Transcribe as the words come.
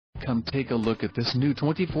Come take a look at this new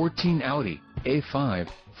 2014 Audi A5.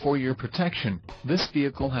 For your protection, this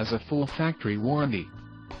vehicle has a full factory warranty.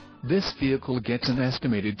 This vehicle gets an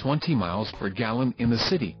estimated 20 miles per gallon in the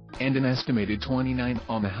city, and an estimated 29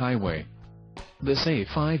 on the highway. This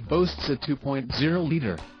A5 boasts a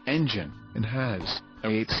 2.0-liter engine, and has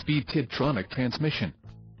a 8-speed Tiptronic transmission.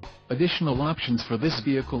 Additional options for this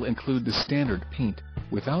vehicle include the standard paint,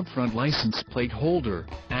 without front license plate holder,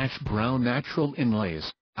 ash brown natural inlays,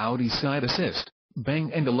 Audi side assist, Bang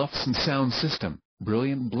 & Olufsen sound system,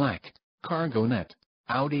 brilliant black, cargo net,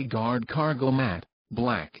 Audi guard cargo mat,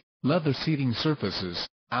 black, leather seating surfaces,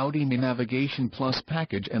 Audi Navigation Plus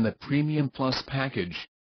package and the Premium Plus package.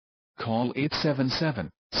 Call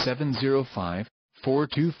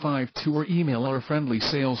 877-705-4252 or email our friendly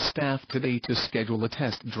sales staff today to schedule a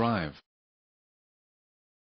test drive.